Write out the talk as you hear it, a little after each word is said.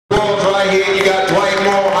balls right here. You got Dwight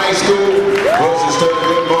Morrow High School versus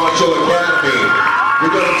Thurgood Marshall Academy.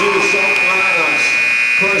 We're going to do the song lineups.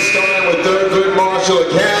 First starting with Thurgood Marshall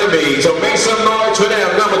Academy. So make some noise for them.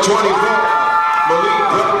 Number 24, Malik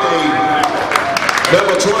Jones.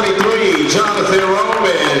 Number 23, Jonathan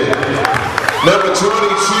Roman. Number 22,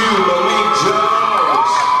 Malik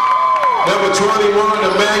Jones. Number 21,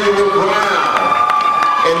 Emmanuel Brown.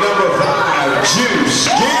 And number 5, Gibbs.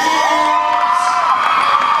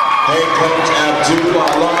 Head coach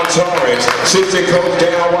Abdul-Allah Torres. Assistant coach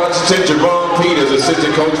Dan Washington, Jerome Peters.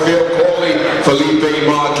 Assistant coach Phil Corley, Felipe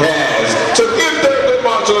Marquez. So give Thurgood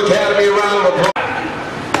Marshall Academy a round of applause.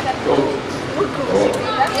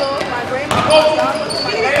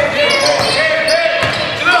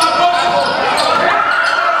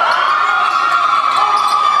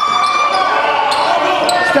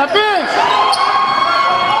 Step in!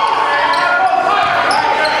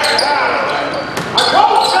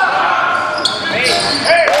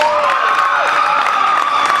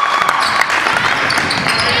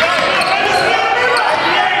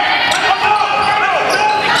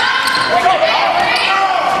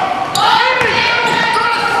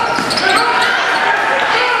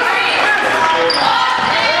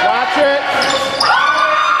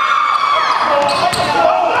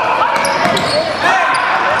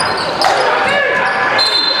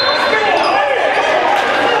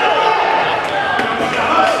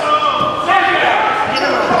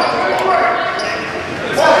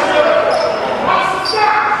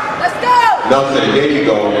 Nothing. There you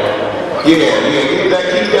go. Yeah.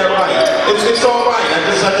 Keep that right. It's all right. I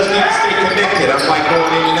just need to stay connected. I'm like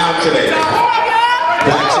going in and out today.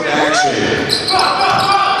 Back to the action.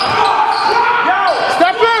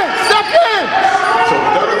 Step in! Step in! So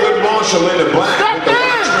Thurgood Marshall in the black with the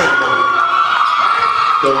white trim.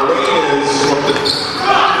 The Raiders with the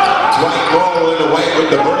Dwight Morrow in the white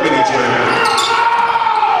with the burgundy trim.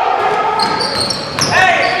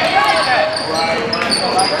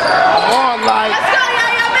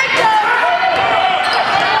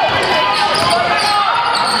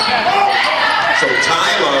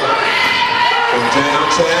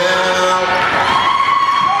 Downtown.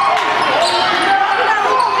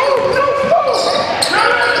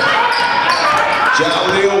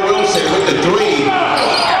 Jaleel Wilson with the 3.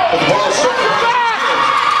 The ball circled by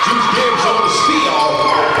Gibbs. Gibbs on the steal.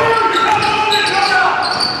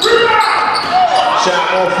 Shot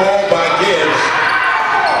won't fall by Gibbs.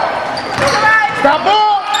 Stop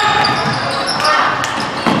ball.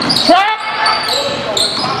 Trap.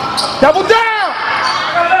 Double down.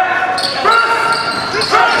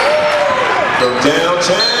 From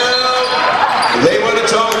downtown, they want to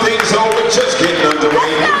talk things over, just getting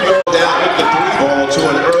underway. Go down with the 3 ball to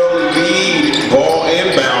an early lead. Ball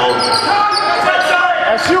inbound.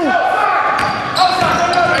 That's you.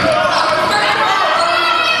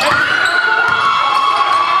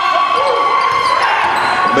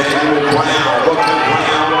 Emmanuel Brown, Brooklyn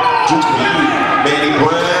Brown, Duke Manny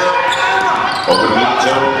Brown. Over to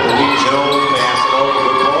Malik Jones, pass it over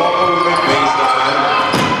the ball movement, baseline.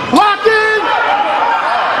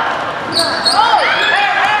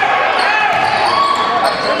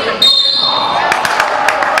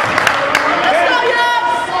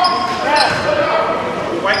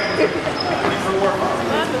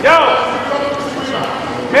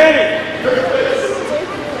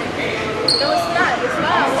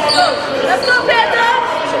 Let's go, Panther!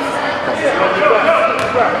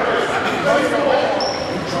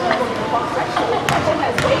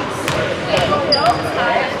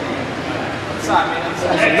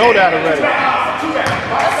 I know that already.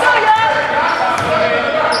 Let's go, y'all!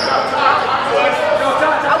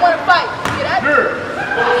 I want to fight. See that?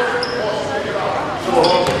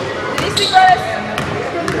 Did you see first?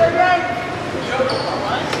 Good right.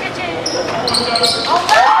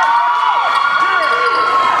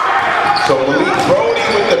 So Malik Brody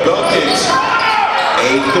with the buckets.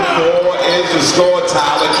 8-4 is the score.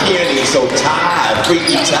 Tyler Kearney. So tie,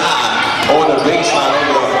 freaky tie on the baseline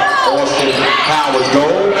over Austin Powers.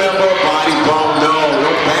 Goal member, body bump, no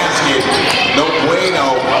basket, no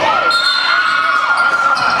bueno.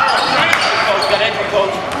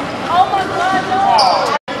 Oh my God, no!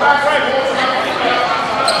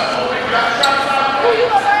 Who you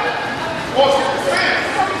gonna learn?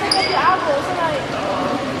 Somebody take your apple. Somebody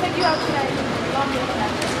take you out tonight.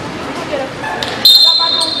 Go get him. I got my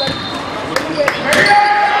goals ready.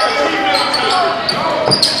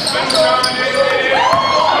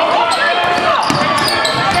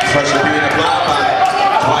 Pressure being applied by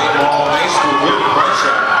Dwight Morrow High School. Good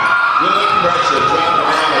pressure.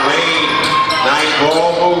 Dropping down the lane. Nice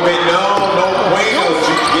ball movement. No bueno.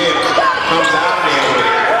 Gibbs comes out there with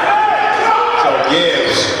it.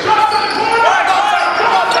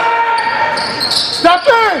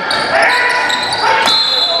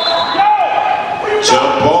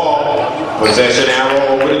 Possession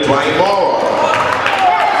arrow over to Dwight Morrow.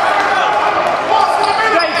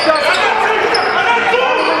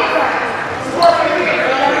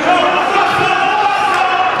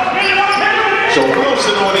 So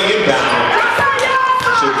Wilson on the inbound.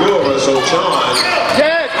 Segura, so John.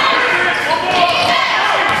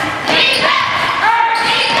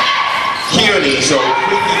 Kearney, so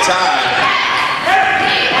quickly tied.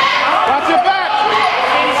 Watch your back.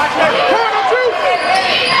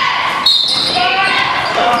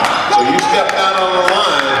 So you stepped out on the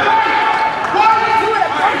line.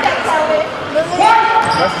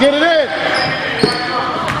 Let's get it in.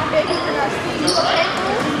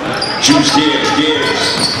 Juice Gibbs.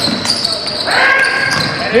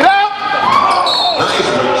 Get up. Nice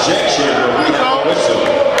rejection, but we have a whistle.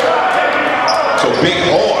 So big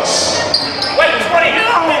horse.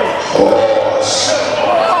 Horse.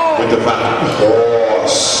 With the foul.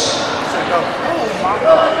 Horse.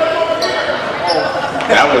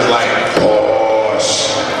 That was like horse.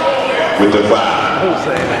 With the foul.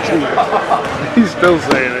 He's still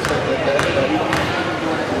saying it.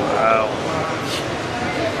 Wow.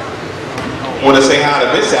 Want to say hi to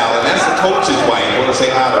Miss Allen. That's the coach's wife. Want to say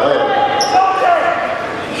hi to her.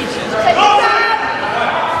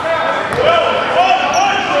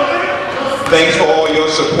 Thanks for all your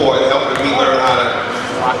support, helping me learn how to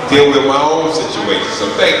deal with my own situation.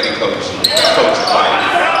 So thank you, Coach. Coach's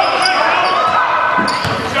wife.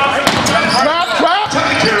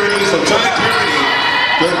 Ty Kearney, so Ty Kearney.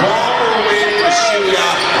 Good ball moving, the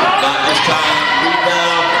shootout. Not this time.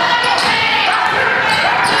 Rebound.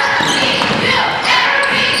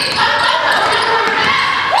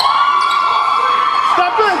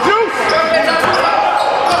 Stop it, Juice.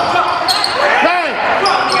 Bang.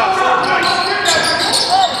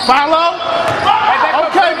 Follow.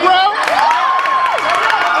 Okay, bro.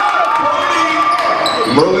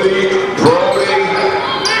 Brody.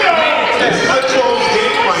 It's Hutcho's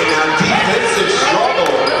game right now. Defensive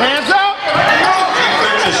struggle. Hands up.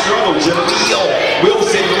 Defensive struggle. Jaleel.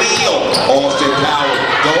 Wilson Leo. Austin Powers.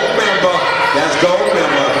 Gold member. That's gold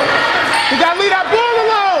member. You gotta leave that ball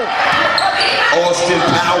alone. Austin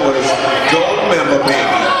Powers. Gold member,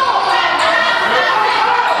 baby.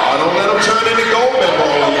 Oh, don't let him turn into gold member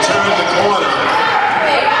when he turns the corner.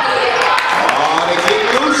 Oh, they get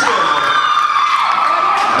loose now.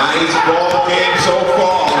 Nice ball game so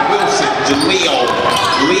far. Wilson, Jaleel.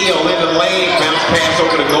 Leo in the lane. Bounce pass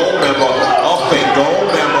over to gold member. Up and gold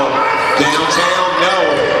member. Downtown, no.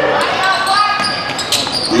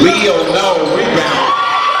 Leo, no. Rebound.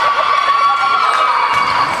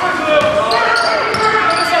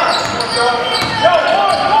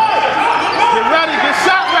 Get ready. Get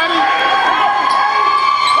shot ready.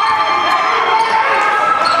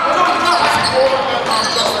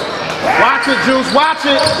 Watch it, Juice. Watch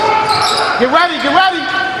it. Get ready. Get ready.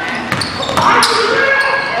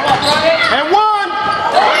 And one.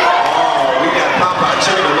 Oh, we got Popeye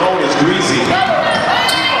Chicken alone is greasy.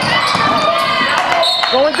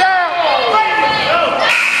 Going down.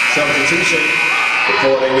 Substitution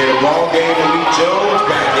before they get a ball game. Malik Jones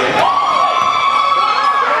back in.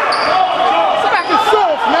 It's back to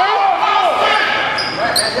Soph, man.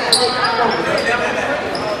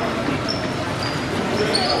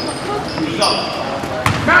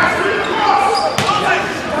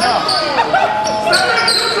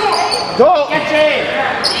 Go.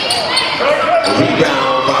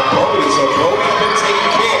 Rebound by Brody. So Brody's been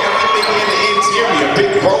taking care of everything in the interior.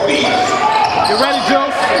 Big Brody. Get ready,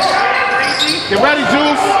 Juice. Get ready,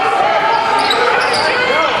 Juice.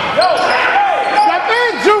 Step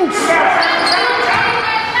in, Juice.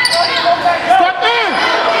 Step in.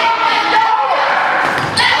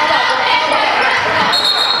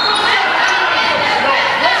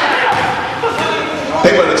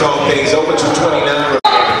 They want to talk things over to 29.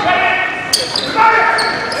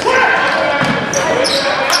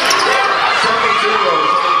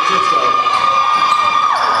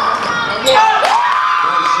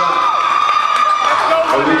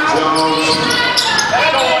 Malik Jones.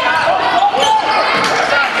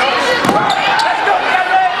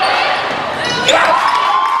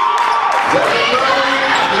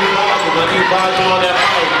 I need volume on that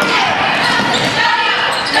mic.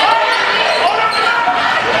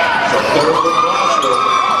 So third with Marshall.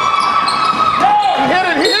 He hit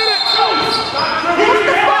it. He hit it.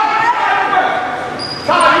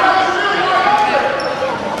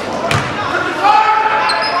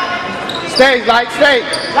 Stay, like, stay.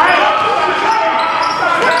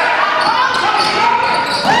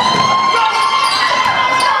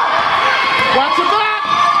 Watch your back.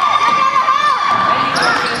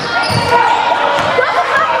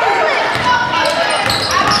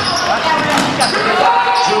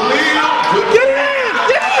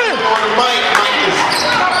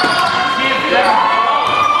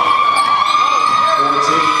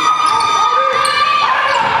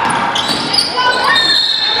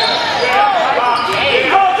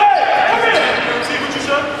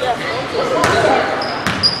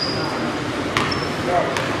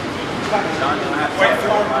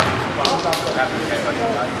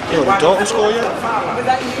 Yo, did Dalton score yet?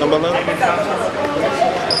 Number 11?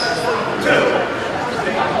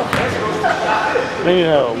 They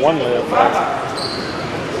have one left.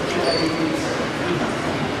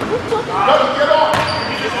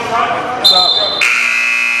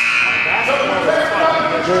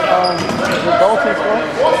 Did Dalton score?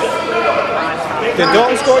 Did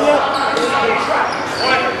Dalton score yet?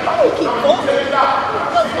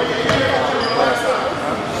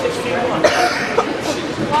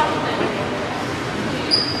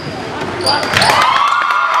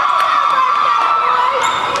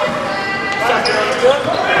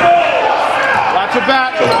 Watch your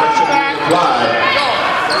back. Pressure being applied.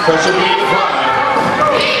 Pressure being applied.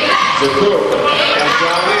 The cook. That's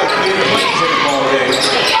Jhedayah clean the plays in the ball game.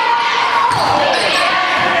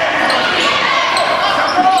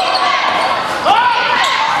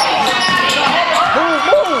 Move,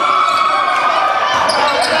 move.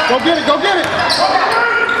 Go get it, go get it.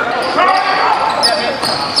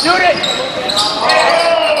 Shoot it.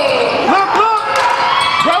 Look, look.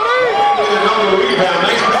 Brody. Another rebound.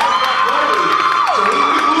 Nice pass by Brody. So he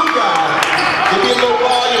blue guy. Give me a little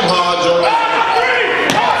volume, Hodge.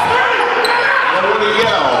 I want to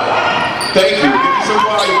yell. Thank you. Give me some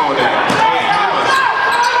volume on that.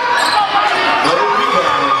 Another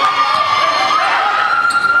rebound.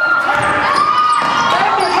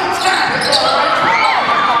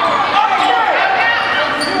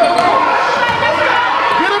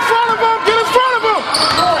 Get in front of him. Get in front of him.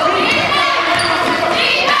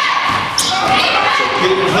 So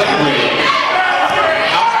kid play with it.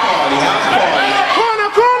 House party, house party. Corner,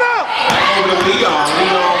 corner. Back over to Leon.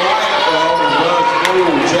 Leon White. Runs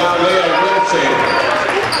through. Jhedayah Wilson.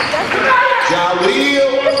 Jhedayah.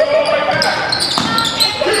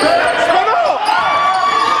 Spin up.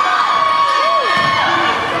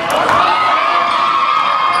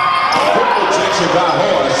 Quick protection by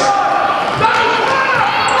Horse.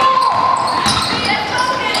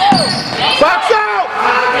 Box out.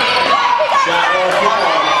 Shot on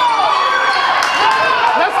fire.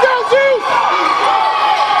 Let's go, Juice.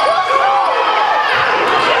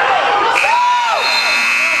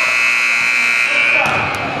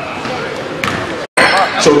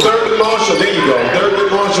 So third and Marshall, there you go. Third and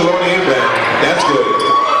Marshall on the inbound. That's good.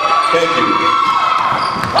 Thank you.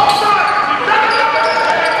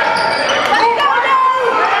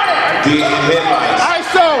 Dead in headlights.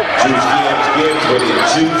 ISO. Juice Gibbs with it.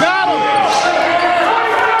 Juice Got him. Gibbs.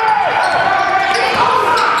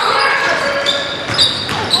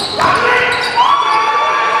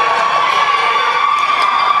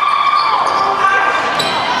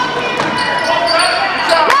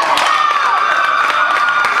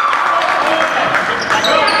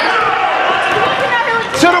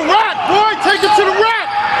 To the rack, boy. Take it to the rack.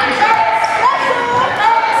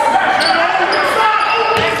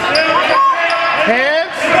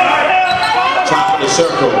 Hands. Top of the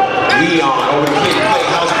circle. Leon over the kid. Play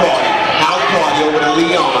house party. House party over to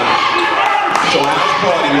Leon. So house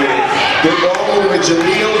party with it. Good ball movement.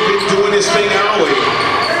 Jaleel's been doing his thing early.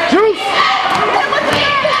 Juice.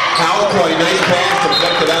 House party. Nice pass.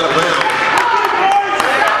 Deflected out of bounds.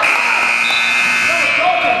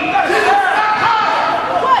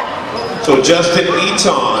 So Justin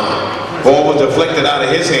Eaton. Ball was deflected out of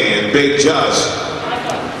his hand. Big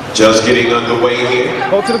Just getting underway here.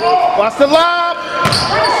 Go to the. Watch the lob.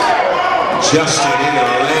 Justin in the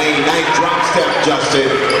lane. Nice drop step, Justin.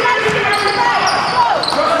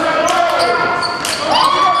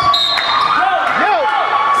 Yo,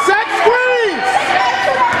 set screens.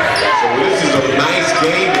 So this is a nice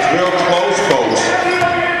game. It's real close, folks.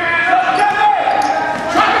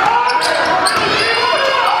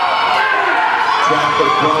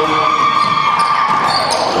 Traffic blow.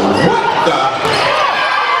 What the?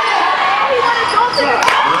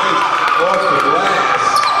 Nice off the glass.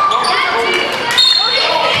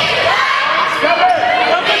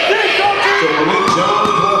 So Malik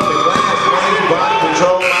Jones off the glass. Nice body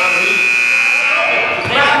control by Malik.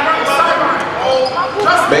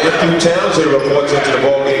 Matthew Townsend reports into the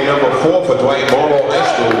ballgame number 4 for Dwight Morrow High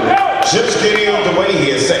School. Just getting underway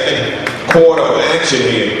here, second quarter of action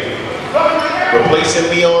here. Replacing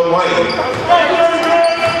Leon White.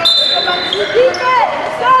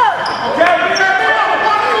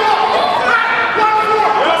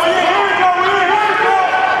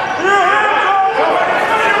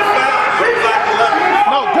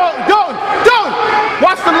 No, go.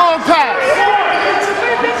 Watch the long pass.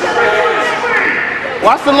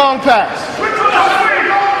 Watch the long pass.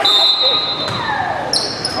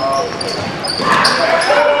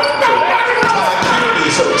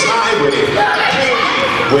 So Ty with it.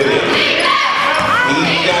 With it. He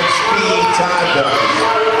got speed, Ty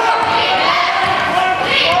does.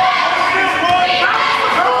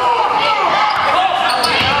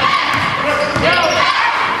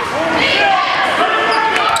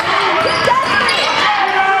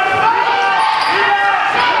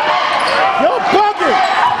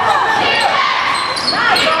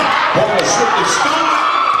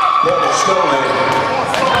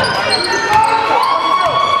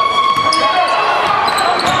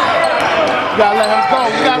 gotta let him go.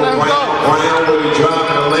 You gotta let him go. Brown will be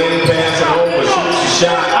driving the lane, passing over, shoots the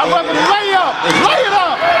shot. I want him to lay up. Lay it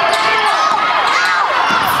up.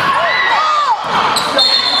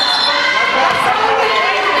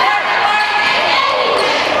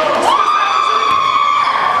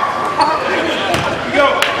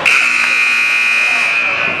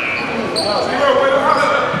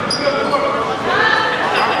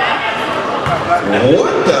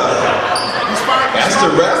 What the? That's the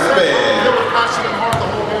ref man.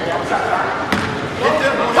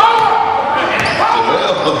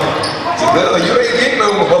 Jhedayah, you ain't getting no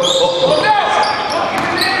more.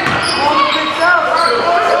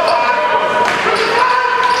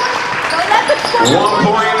 1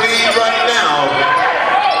 point lead right now.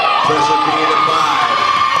 Pressure being applied.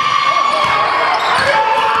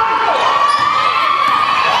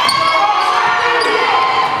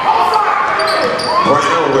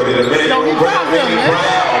 Brown ready to make it.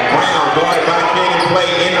 Brown guarded by King and play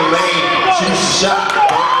in the lane. Shoots the shot.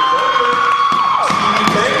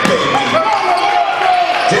 Bang, baby.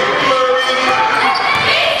 Devin Murray.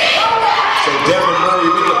 So Devin Murray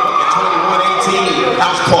with the 21-18.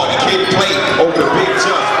 House party. Kid play over the big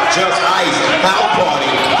just ice. House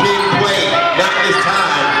party. Kid play. Not this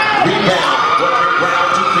time. Rebound. What can Brown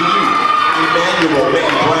do for you? Emmanuel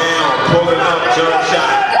making Brown. Pulling up. Jump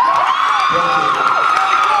shot.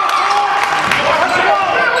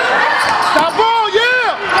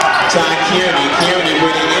 Kearney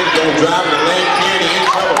with it in, go driving the lane. Kearney in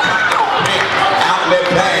trouble. Outlet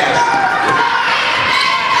pass.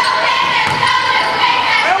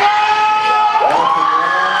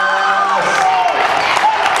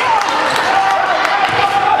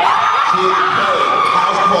 Kid play.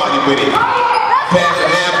 House party with it.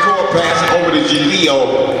 Passing half court, passing over to Jhedayah.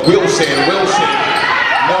 Wilson.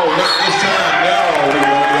 No, not this time. No, we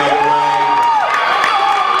won't the other way.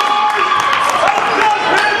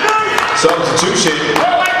 Substitution.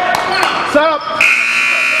 Sup?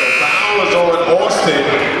 So foul is on Austin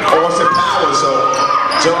Powers. So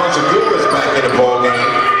Jones and Gibbs back in the ball game.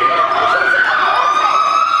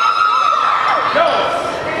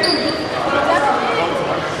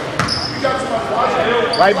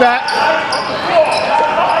 Right back.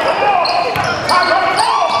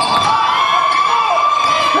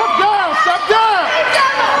 Step down.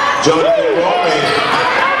 Jonathan Roman.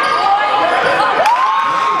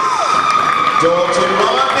 Dalton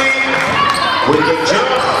Rodney with the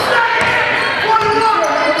jump.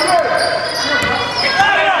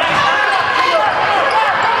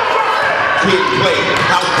 Kid play,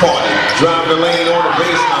 house party, driving the lane on the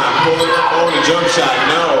baseline, pulling up on the jump shot.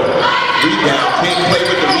 No, rebound. Kid play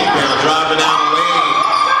with the rebound, driving down the lane,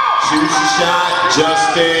 shoots the shot.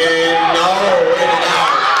 Justin, no, in and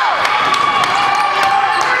out.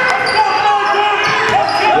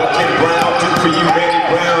 What can Brown do for you, Manny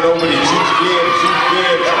Brown? Over to Juice Gibbs.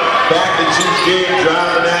 Back to Juice Gibbs,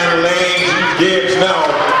 driving down the lane. Juice Gibbs, no.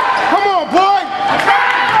 Come on, boy.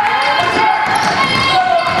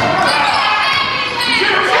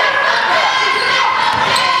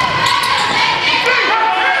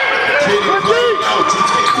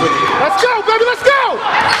 Let's go, baby, let's go.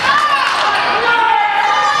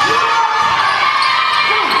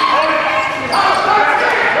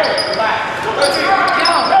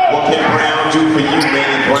 What can Brown do for you,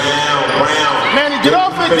 Manny Brown? Manny, get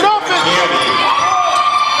off it, get off it.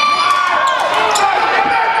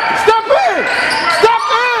 Step in.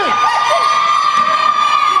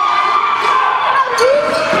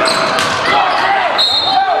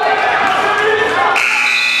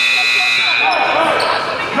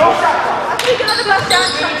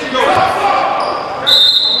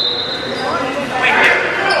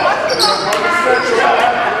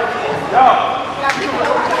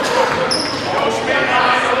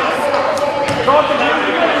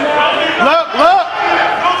 Look.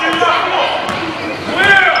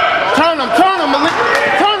 Turn him, Malik.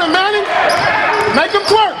 Turn him, Manny. Make him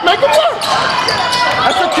twerk.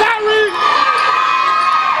 That's a carry.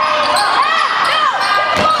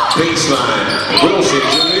 Baseline. Wilson,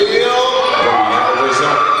 Jhedayah.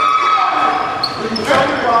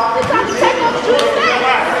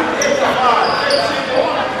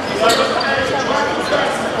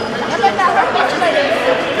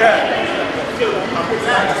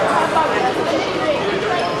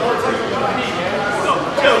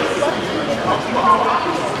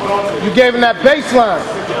 You gave him that baseline.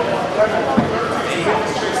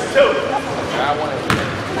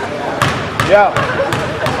 Yeah.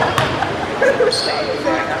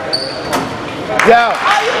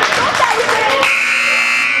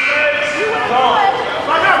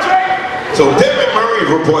 So Devin Murray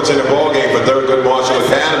 20 points in the ball game for Thurgood Marshall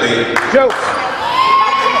Academy. Go.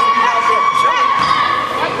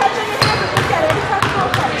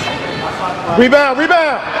 Rebound,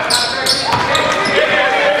 rebound.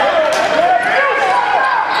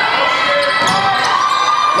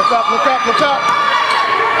 Look up, look up, look up.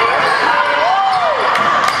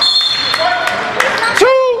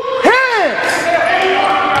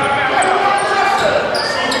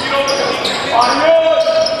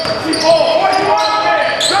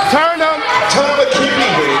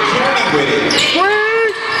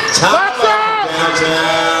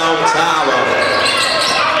 Downtown Tyler.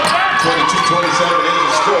 22-27 is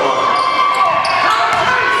the score.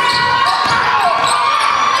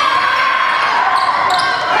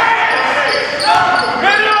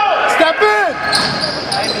 Step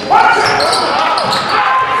in.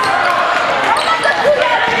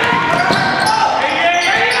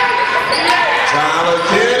 Tyler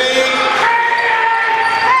Kenny.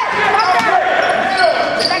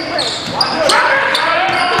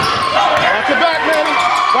 Watch your back, Manny.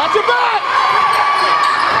 Watch your back.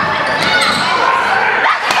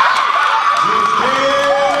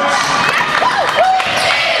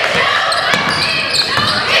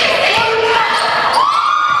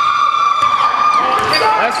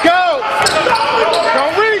 Let's go.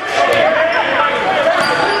 Don't reach.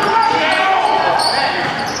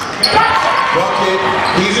 Bucket.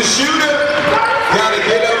 He's a shooter. Got to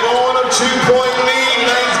get up on him. 2-point lead.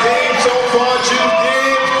 Nice game so far.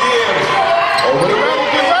 Gibbs. Over the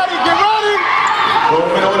Get ready, get ready.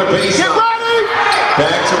 Roman on the baseline. Get ready.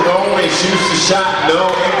 Back to Roman. Shoots the shot. No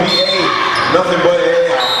NBA. Nothing but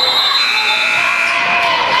air.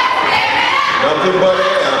 Nothing but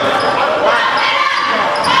air.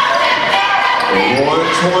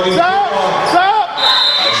 124. Stop. I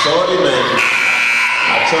saw it, man.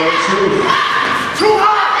 I tell the truth. Too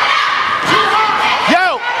hot.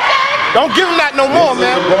 Yo, don't give him that no more, This is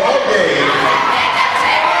man. the ball game.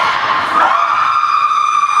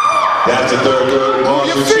 That's a Thurgood Move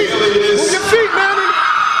Marshall your feet. cheerleaders. Move your feet, Manny.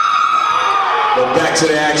 But back to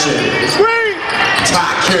the action. Screen. Ty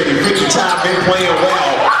Kearney, Ricky Ty been playing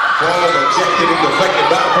well. Ball ejected and deflected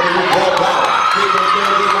back from the ball out. Here goes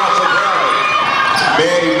Thurgood Marshall Academy.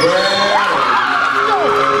 Manny Brown.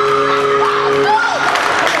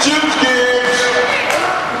 Gibbs.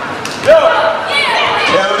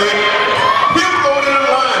 Count it. He'll go to the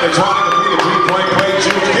line. They're trying to complete a 3-point play.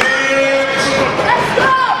 Gibbs.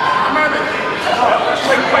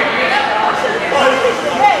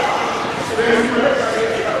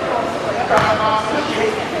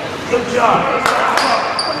 Good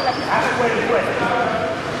job.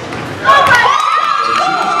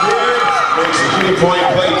 Makes a 3-point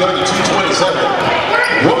play,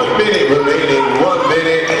 32-27. 1 minute remaining, 1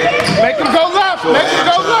 minute. Make him go left. Make him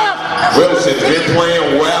go left. Wilson's been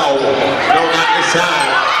playing well. No, not this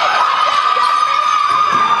time.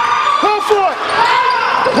 Go for it.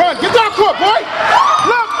 Run. Get down court, boy.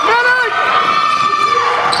 Look, Manny.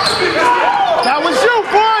 That was you,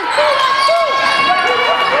 boy.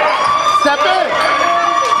 Step in.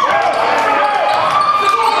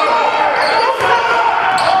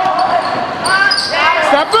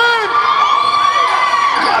 Step in.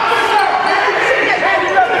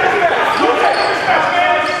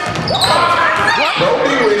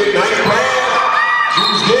 Brody with it, nice pass.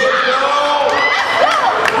 Gibbs Gibbs, no.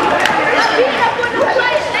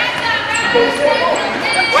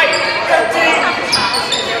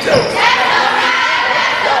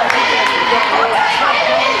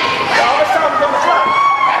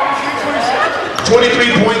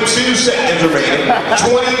 23.2 seconds remaining.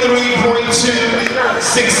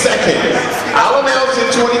 23.26 seconds. I'll announce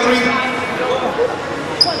it.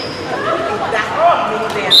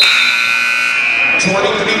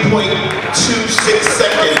 23.26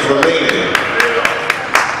 seconds remaining.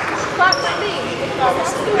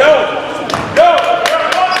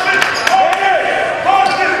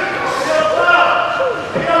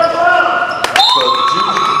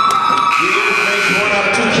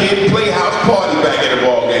 Playhouse party back in the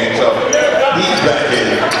ball game, so he's back in.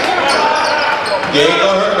 You ain't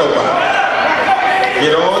gonna hurt nobody.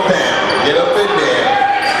 Get on down, get up in there.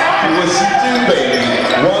 Do what you do, baby.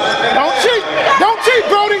 Don't cheat. Don't cheat,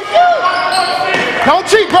 Brody. Don't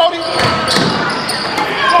cheat, Brody.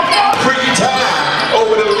 Free time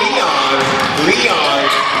over to Leon. Leon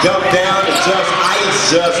dumped down to just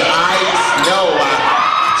ice. No,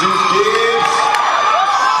 Juice Gibbs.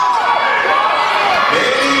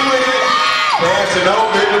 Passing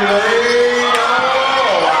over the lane. Oh,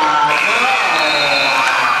 no.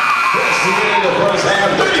 That's the end of the first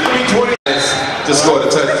half. 33-20. To to score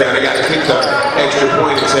the touchdown. They got to kick the extra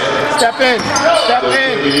point attempt. Step in. Step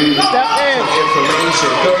in. Step in.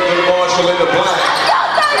 Information. Third and Marshall in the black.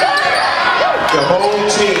 The home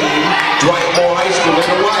team, Dwight Morrow High School in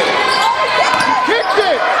the white. Kicked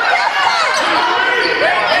it.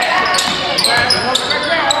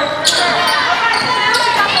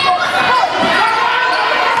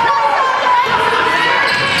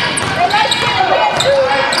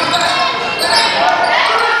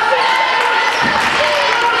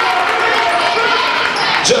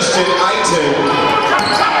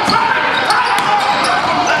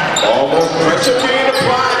 Almost pressure being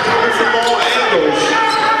applied coming from all angles.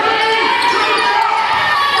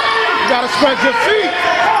 You gotta spread your feet.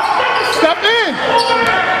 Step in.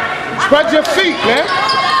 Spread your feet, man.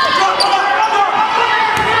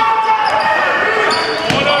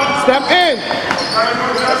 Step in.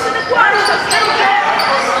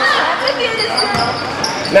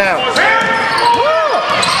 Now.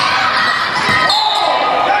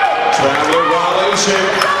 Traveling violation.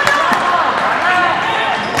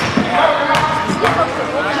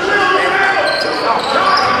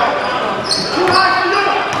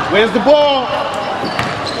 Where's the ball?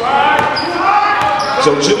 So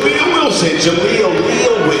Jaleel Wilson, Jaleel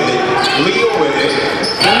with it. Leo with it.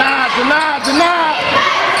 Deny.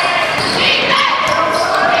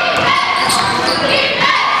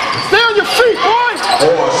 Stay on your feet, boy.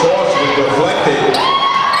 Soph was deflected.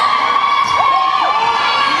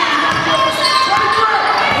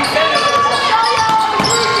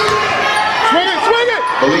 Swing it.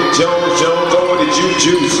 Malik Jones over to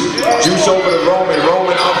Juice. Juice over to Roman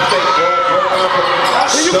up fake.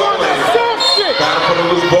 You want that Soph shit. Got him for the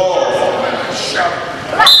loose ball.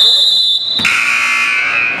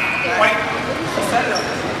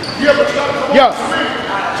 Yo.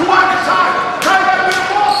 2 hours time. Try to be the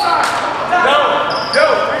ball side. No.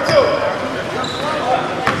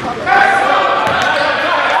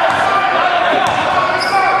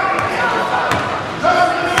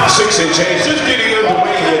 6 and change, just getting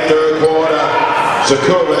underway here, third quarter.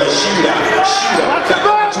 Zakura, the shootout.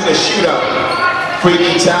 Back to the shootout.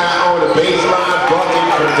 Freaky tie on the baseline, bucket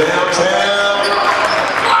from downtown.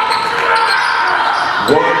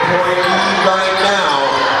 1-point lead right now.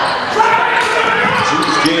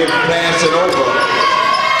 Juice Gibbs passing over.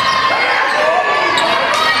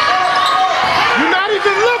 You're not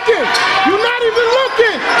even looking.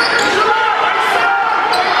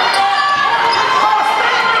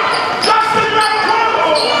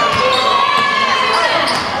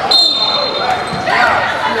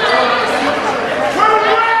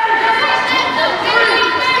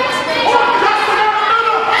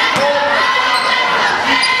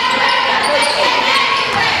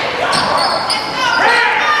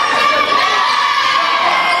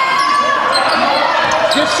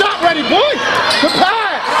 Get shot ready, boy. Good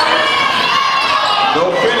pass.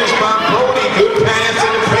 No finish by Brody. Good pass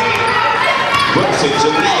in the paint. Brooks and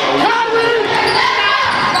Jhedayah.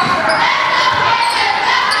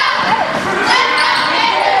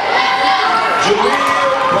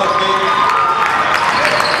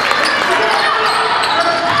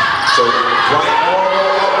 So Dwight Morrow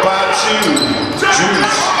up by 2.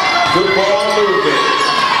 Juice. Good ball movement.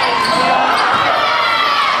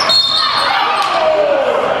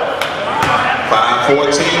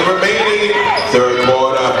 $5:14 remaining. Third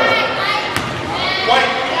quarter.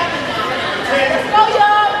 White.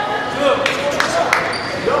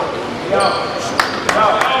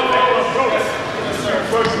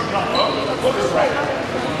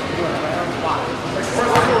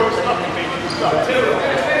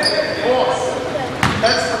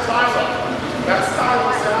 That's the Tyler. That's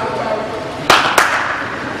Tyler.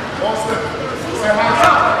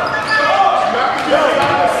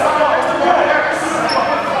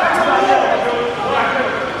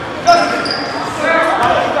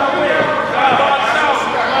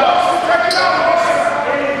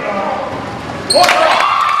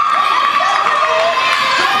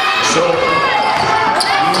 So,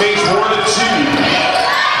 makes 1 or 2.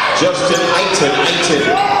 Justin Aiton.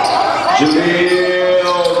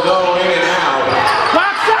 Jaleel, no, in and out.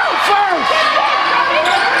 Box out first.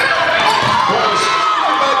 First,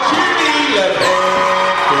 McKinney, left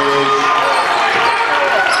hand pitch.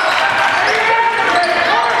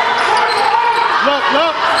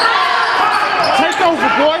 Look. Take over,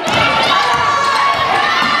 boy.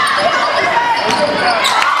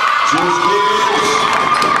 Juice Gibbs.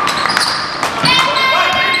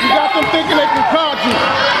 You got them thinking they can guard you.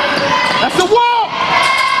 That's the wall.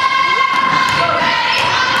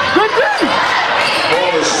 Good D.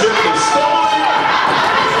 Ball is stripped and stolen.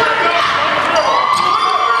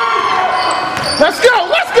 Let's go.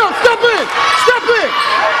 Step in.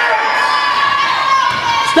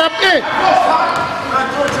 in.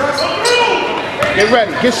 Get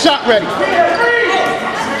ready. Get shot ready.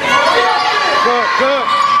 Good, good.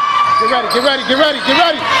 Get ready, get ready, get ready, get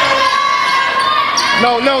ready.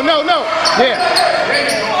 No, no, no, no. Yeah.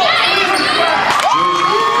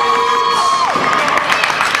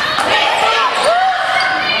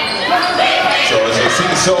 So it's a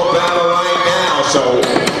seesaw battle right now. So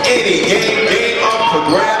any game up for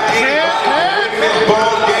grab. Anybody win this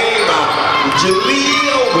ball game.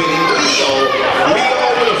 Jaleel winning. Leo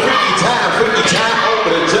with a freaky time over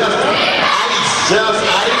to Justin.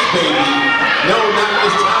 Ice, baby. No, not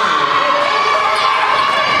this time.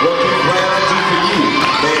 What can Brown do for you,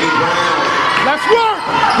 Manny Brown? Let's work.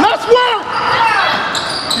 Let's work.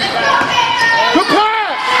 Good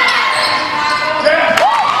pass.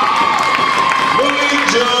 Malik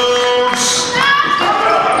Jones.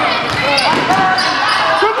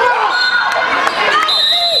 Good luck.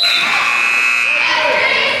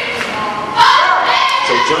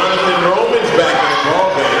 So Jonathan Roman's back in the ball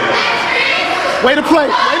game. Way to play.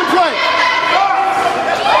 Way to play.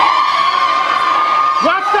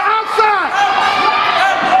 Watch the outside.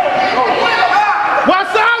 Watch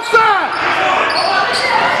the outside.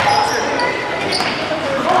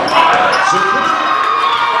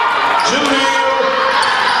 Jaleel.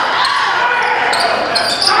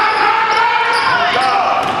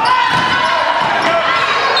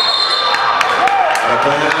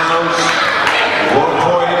 Bounds. 1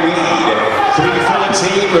 point lead.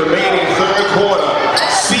 3:14 remaining third quarter.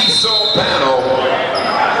 Seesaw battle.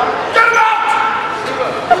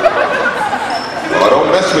 Oh, don't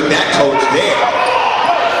mess with that coach there.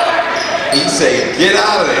 He say, get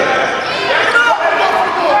out of there.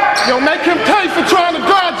 Yo, make him pay for trying to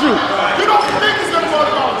guard you. You don't think he's going to work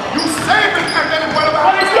on you. You save it and then what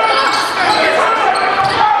about it?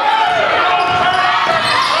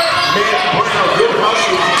 Manny Brown, good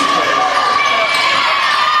hustle defense.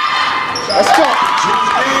 Let's go.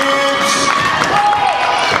 Gibbs.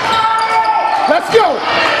 Let's go.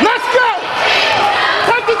 Let's go.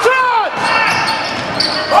 Take the charge.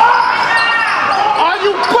 Are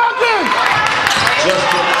you bugging?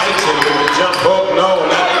 Justin Iton with the jump hook. No,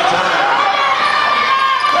 not this time.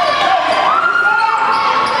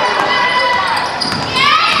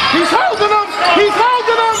 He's holding him. He's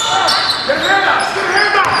holding him. Get your hand out. Get your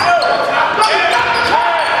hand out.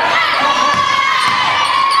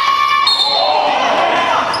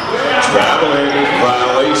 Traveling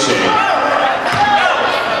violation.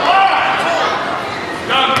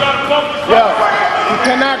 Yo, he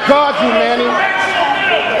cannot guard you, Manny.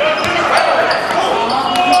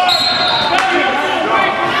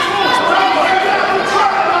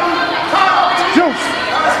 Juice,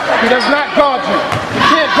 he does not guard you. He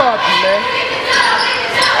can't guard you, man.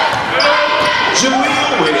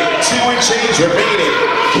 Jaleel with it. 2 and change remaining.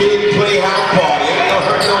 Kid play house party. Ain't gonna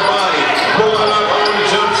hurt nobody. Pulling up on the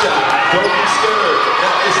jump shot. Don't be scared.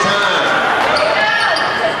 Not this time.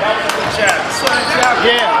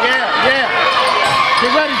 Yeah.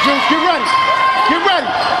 Get ready, Juice. Get ready. Get ready.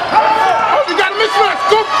 Oh, you got a mismatch.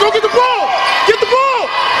 Go get the ball. Get the ball.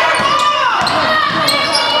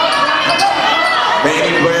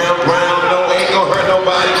 Manny Brown, no, ain't gonna hurt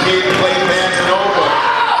nobody. Kid play passing over.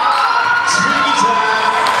 Sweetie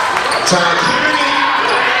time. Time Kearney.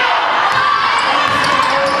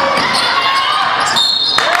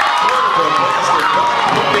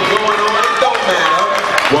 What's going on? It don't matter.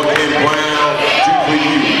 What can Brown do for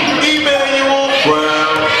you? Emmanuel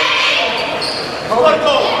Brown. Let's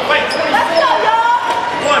go. Wait. Let's go, y'all.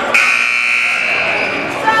 One.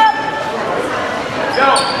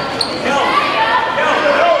 Stop.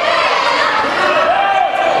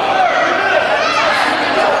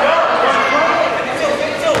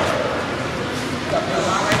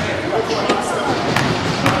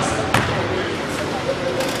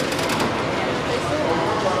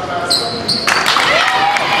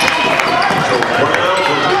 Brown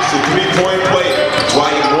completes the 3-point play.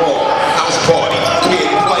 Dwight Morrow, house party, kid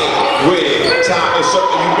play with it. Time is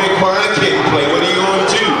something you big crying kid play. What are you gonna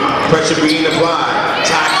do? Pressure being applied.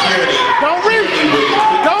 Ty Kearney. Don't reach.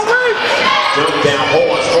 Don't reach. Jump down,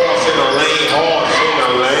 horse in the lane, horse in the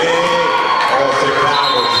lane. Horse in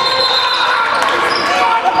Powers.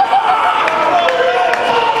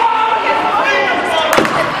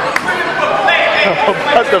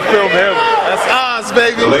 That's the film him. That's ours,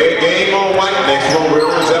 baby. Lay a game on White. Next one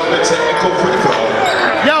will result in a technical free throw.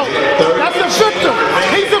 Yo, that's a victim.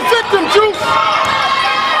 He's a victim, Juice.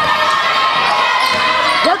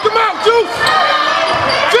 Work him out, Juice.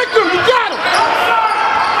 Victim, you got him.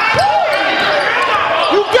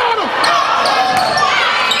 You got him.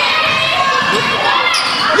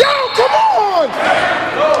 Yo, come on.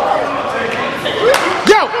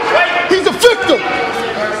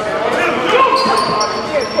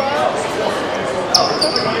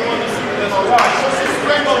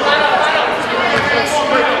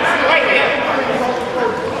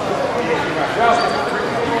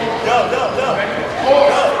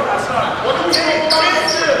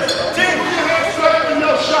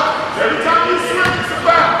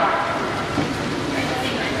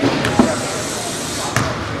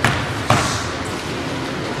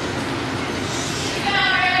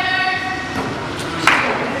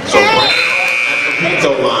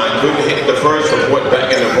 couldn't hit the first for put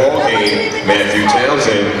back in the ball game. Matthew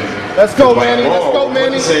Townsend. Let's go, Manny. Let's go,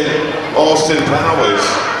 Manny. Austin Powers.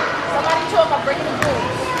 Somebody talk, I'm bringing the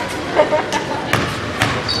boots.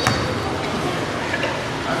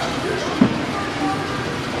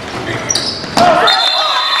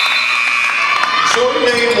 Short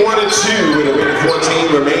game 1-2 with a minute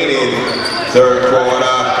 14 remaining. Third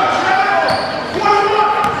quarter.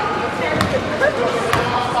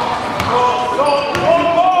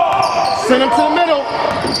 Send him to the middle.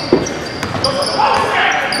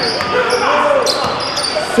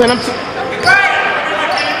 Send him to...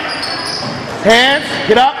 Hands,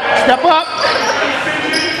 get up, step up.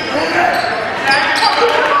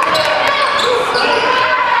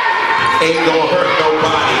 Ain't gonna hurt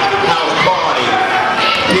nobody. House party.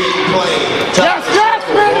 Big play. Yes, yes,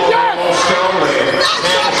 man, yes.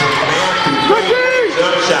 Matthew,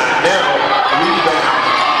 jump shot. Now, rebound.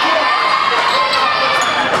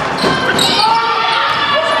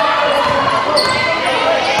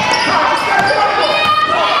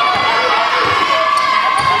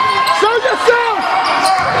 Show yourself.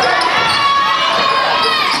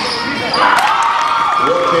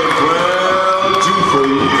 What can Brown do for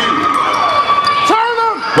you? Turn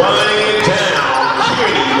him. Running down.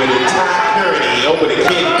 Kearney with a tie. Kearney over the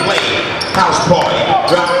kid play. House party.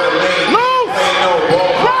 Driving the lane. Move. Play no ball.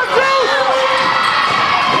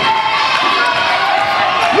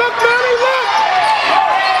 Look, Manny, look.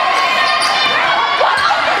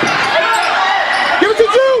 Give it to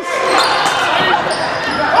Juice.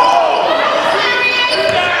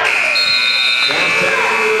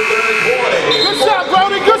 Good shot,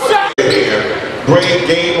 Brody. Good shot. Great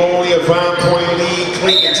game, only a 5-point lead.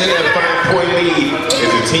 Clinging to that 5-point lead is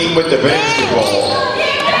the team with the basketball.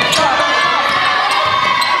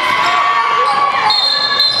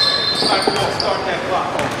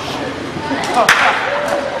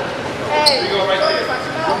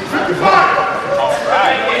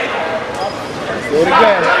 Do it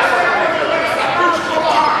again.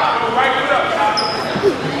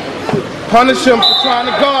 Punish him for trying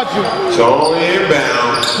to guard you. It's only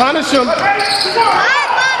inbound. Punish him. Randy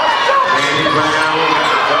Brown,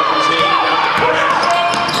 double team.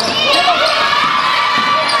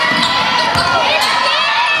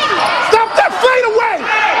 Stop that fade away.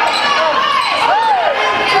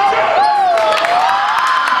 Malik Jones.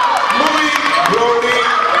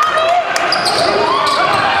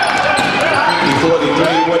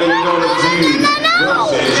 43, what are you going to do?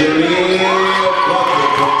 Wilson, Jamil, bucket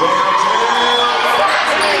from downtown.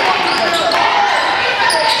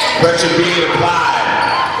 Pressure being applied.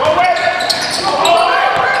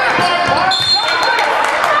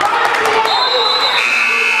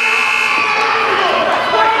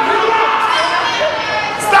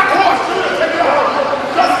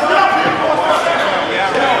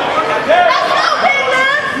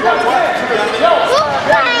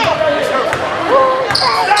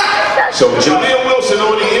 So Jamil Wilson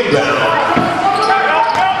on the inbound.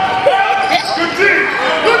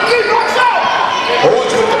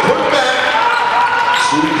 Horns with the putback.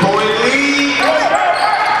 2-point lead.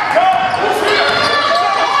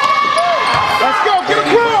 Let's go. Get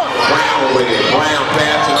across. Brown with it. Brown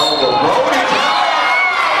passing over. Brody.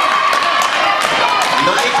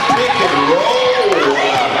 Nice pick and roll.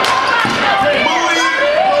 Brody,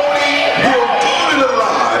 you're on the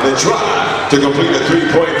line to try to complete the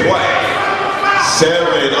 3-point play.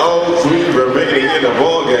 7:03 remaining in the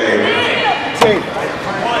ball game. Team.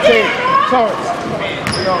 Torrance.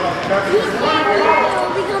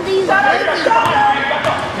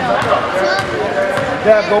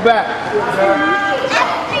 Dad, go back.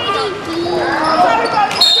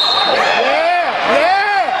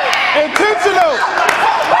 Yeah. Intentional.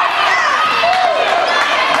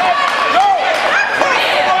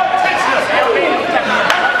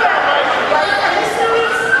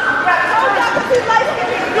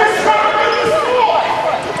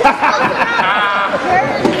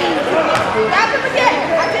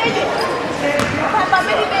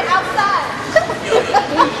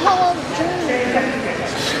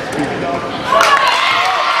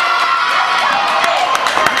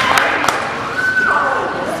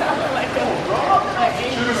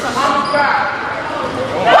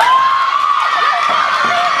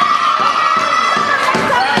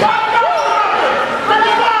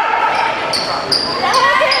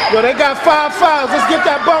 Yo, they got 5 fouls. Let's get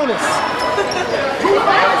that bonus.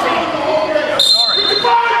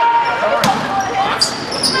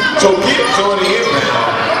 So Gibbs on the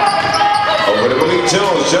inbound. Over to Malik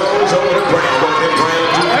Jones. Jones over to Brown.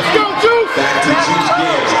 Let's go, Juice. Back to Juice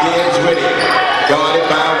Gibbs. Gibbs with it.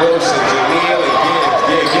 Guarded by Wilson. Jamil and Gibbs.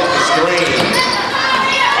 Gibbs gets the screen.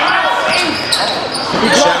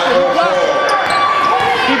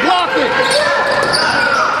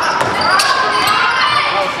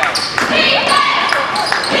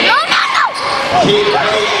 Kid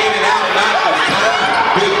play in and out, not the time.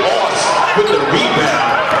 Big Oss with the rebound.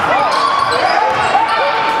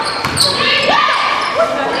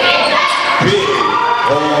 Big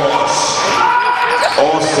Oss.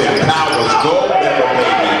 Austin Powers, gold medal,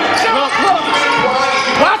 baby.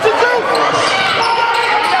 Watch it, too.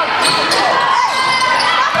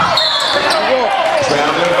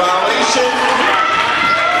 Traveling violation.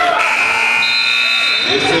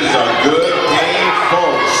 This is a good game,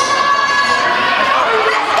 folks.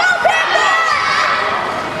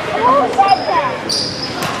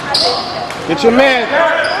 Get your man.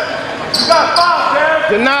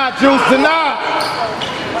 Deny, Juice, deny.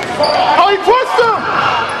 Oh, he pushed him.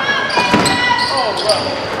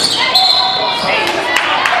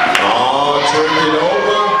 Oh, turned it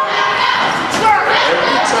over.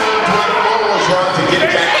 Every time Dwight Morrow trying to get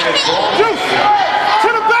back in the ball. Juice, to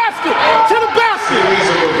the basket, to the basket. Series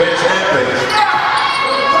of revenge happens.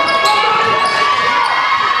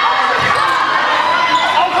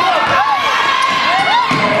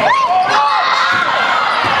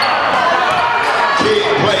 Kid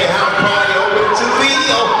play house party over to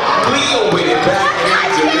Leo. Leo with it back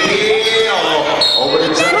into Leo. Over to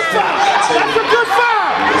Justin. That's a good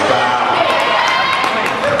foul. Good foul.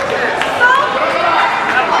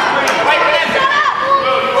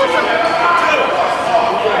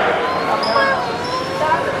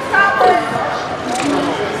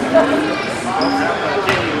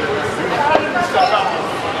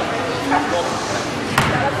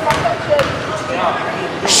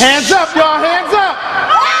 Hands up, y'all, hands up.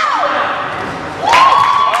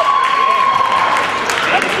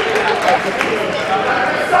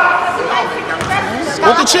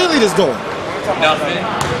 What the cheerleaders doing? Nothing.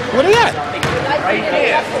 Where they at? Right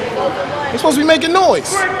here. They're supposed to be making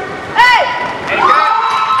noise. Hey!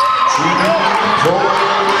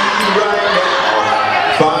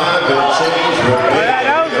 Five and change remaining.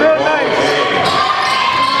 That was real nice.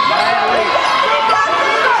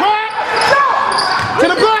 To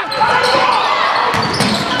the back.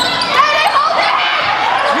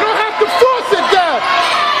 You don't have to force it down.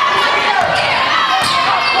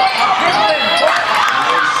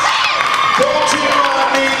 Don't you know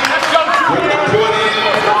me? We're gonna put in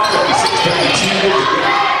 26-32.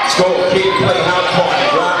 Score, kid play house party,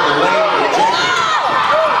 driving the lane, rejected.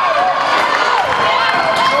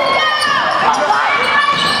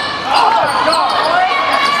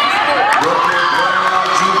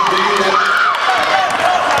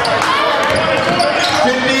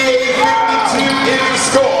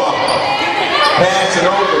 Passing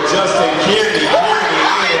over Justin Kearney. Kearney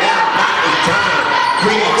in and out, not in time.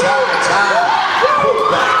 Green time. Put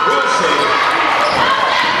back Wilson.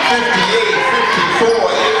 58-54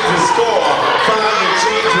 is the score. 5 and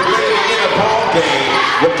change remaining in the ball game.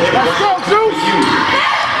 What can Let's go, Juice. you?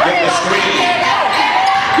 Get the screen.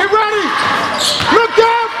 Get ready. Look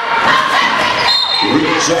up.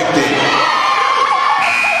 Rejected.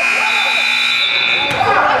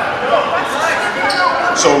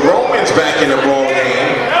 So Roman's back in the ball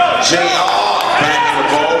game. JR back in the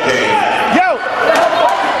ball game. Yo.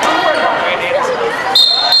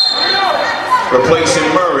 Replacing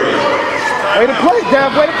Murray. Way to play,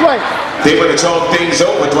 Dev. Way to play. They're going to talk things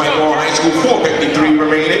over. Dwight Morrow High School, 4:53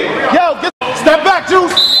 remaining. Yo, step back,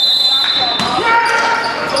 Juice.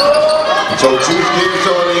 So Juice Gibbs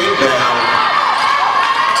on the inbound.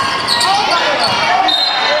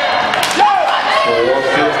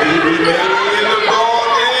 4:50 remaining in the ball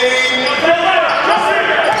game.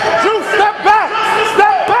 Juice, step back.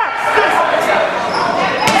 Step back.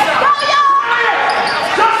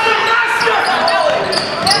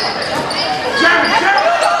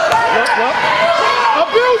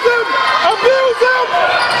 Abuse him. Abuse him.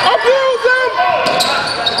 Abuse him.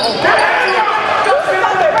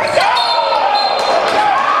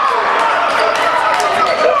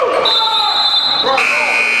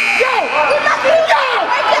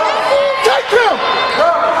 Take him!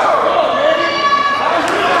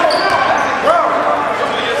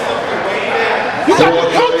 You got the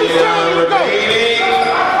coaches down, you go!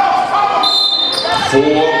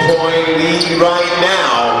 4-point lead right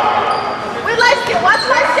now. We like it. Watch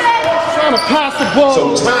my shit. Trying to pass the ball. So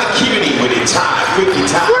Ty Kennedy with it. Ty, Freaky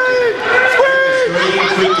Ty.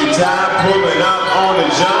 Freaky Ty pulling up on the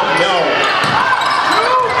jump. No.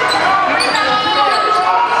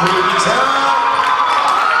 Freaky Ty.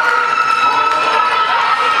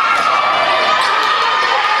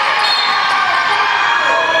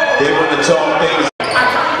 They're going to talk things.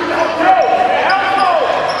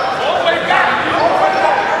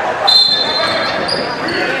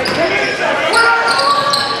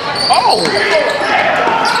 Oh!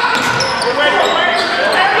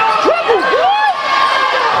 Triple, what?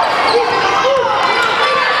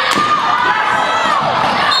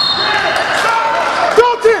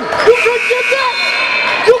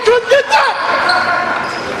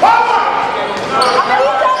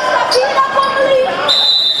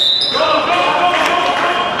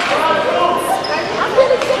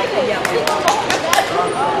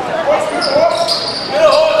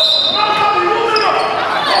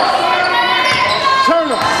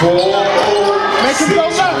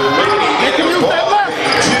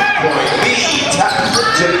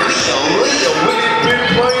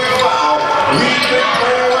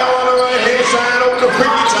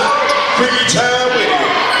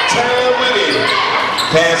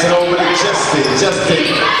 Justin,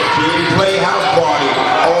 kid play house party.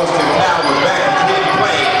 Austin Power back to kid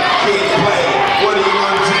play. Kid play. What do you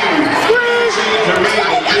want to do? Change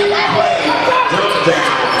remaining. Kid play. Dump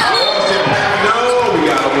down. Austin Power. No, we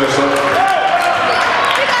got a whistle.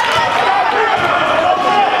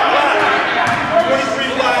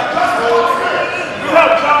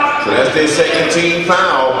 So that's their second team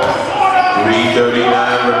foul.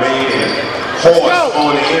 3:39 remaining. Horse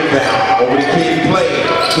on the inbound. Over to kid play.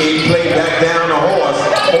 Kid play back down to Horse.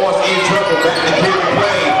 Horse in trouble. Back to kid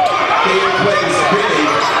play. Kid play spinning.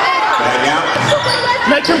 Back out.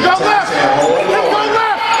 Make him go left. Make him go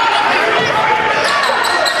left.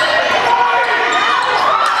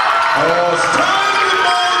 Horse time in the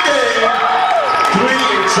ball game. 3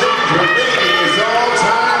 and change remaining. Is all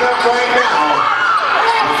tied up right now.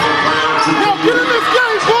 Yo, get in this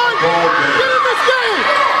game, boy. Get in this game.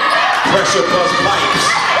 Pressure plus pipes.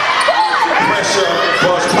 Pressure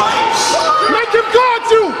plus pipes. Make him guard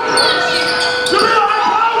you.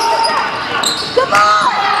 Come on.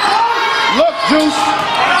 Look, Juice.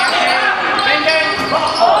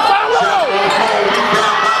 Follow.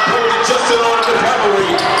 Rebound by Cody Justin on the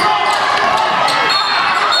recovery.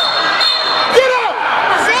 Get up.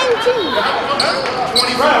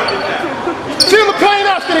 Feel the pain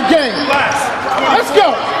after the game. Let's go.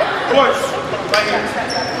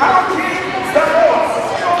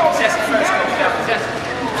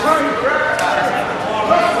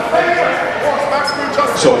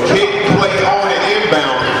 So kid play on the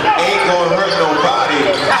inbound. Ain't gonna hurt nobody.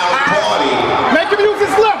 Out party. Make him use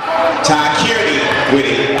his left. Ty Kearney with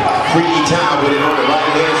it. Freaky Ty with it on the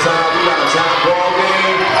right hand side. We got a time ball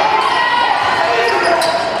game.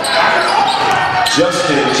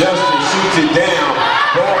 Justin shoots it down.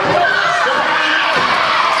 Ball play.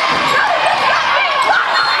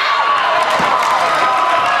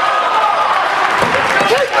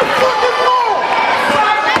 Take the fucking ball.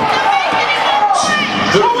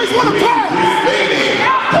 Always want to pass. Remaining.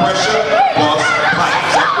 Pressure plus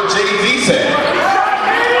pipes. That's what Jay-Z said.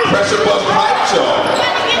 Pressure plus pipes, y'all.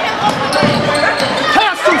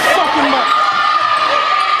 Pass too fucking much.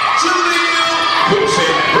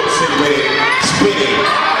 Wilson with it. Spinning.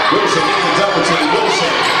 Wilson in the double team.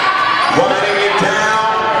 Wilson running it down.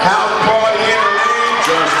 House party in the lane.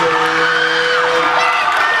 Justin.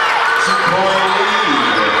 2-point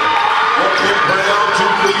lead. What can Brown do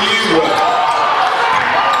for you?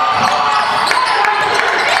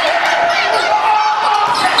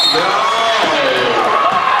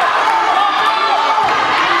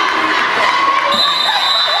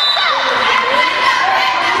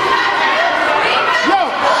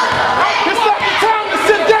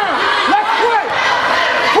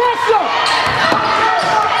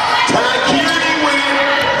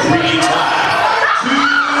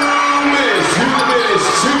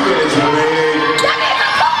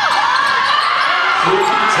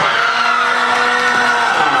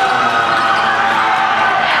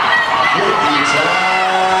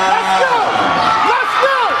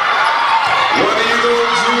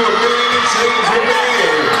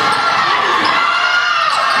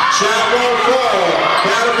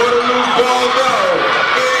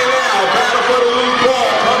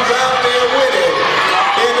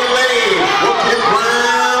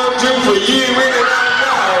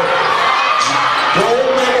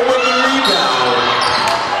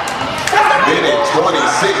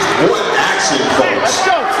 What action, folks?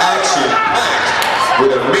 Action packed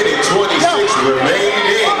with a minute 26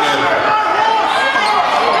 remaining.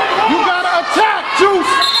 You gotta attack,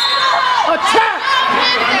 Juice. Attack.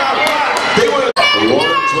 They were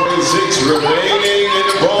 1:26 remaining in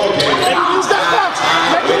the ball game. Make him use that left.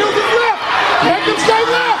 Make him use his left. Make him stay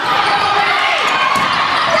left.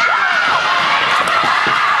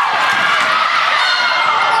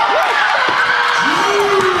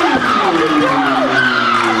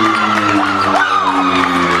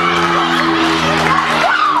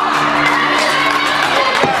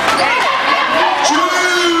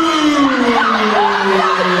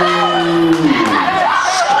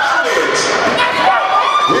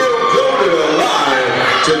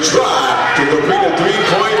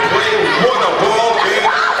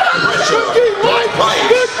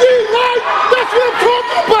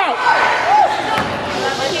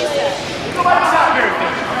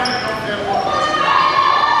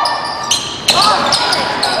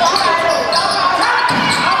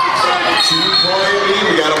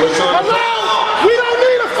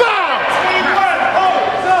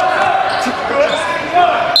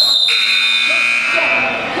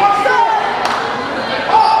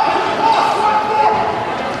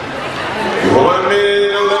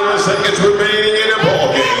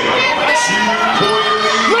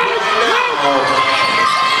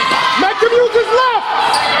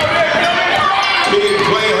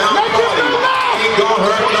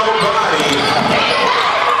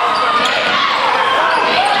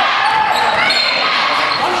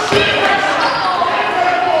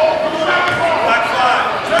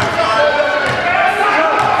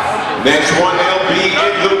 Next one, they'll be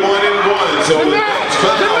in the 1-and-1. So the next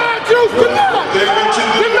foul will put them into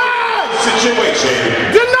the situation.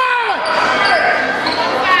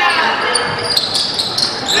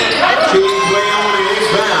 King play on it,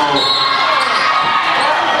 inbound.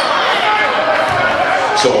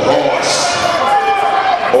 So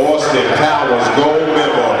Austin Powers, gold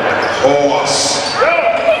member, Horse.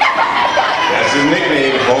 That's his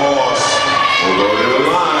nickname, Horse. We'll go to the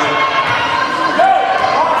line.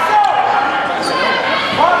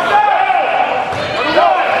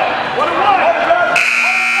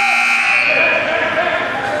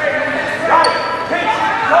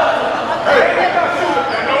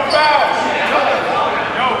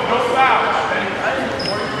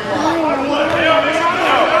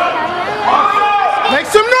 Make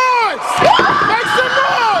some noise! Make some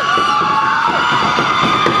noise!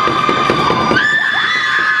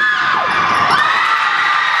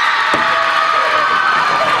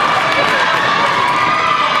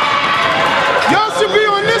 Y'all should be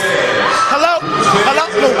on this. Hello? Hello?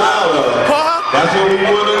 That's what we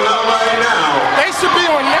want to know right now. They should be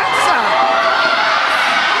on that side.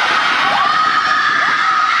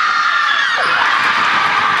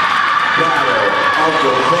 Battle of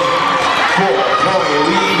the fans. 4-point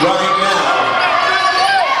lead right now.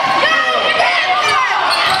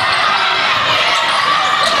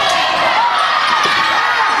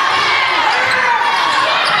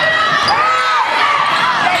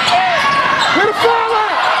 Where the foul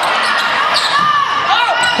at?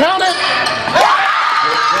 Count it.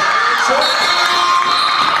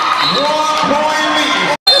 1-point lead.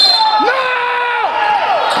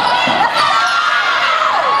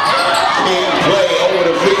 King play over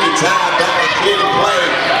the 50 time back. King play.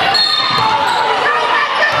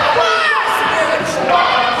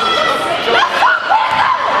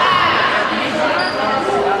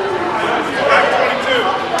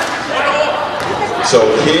 So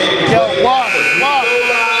King play Wash.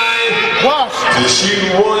 to shoot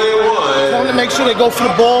 1-and-1. Want to make sure they go for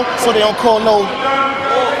the ball so they don't call no.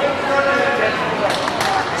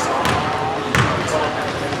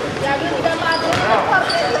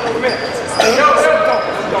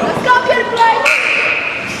 Let's go get it, play.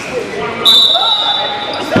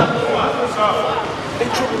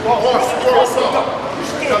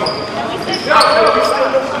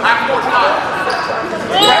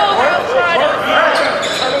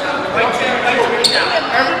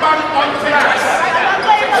 Everybody on the grass.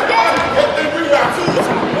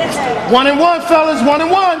 1-and-1, fellas,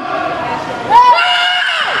 1-and-1.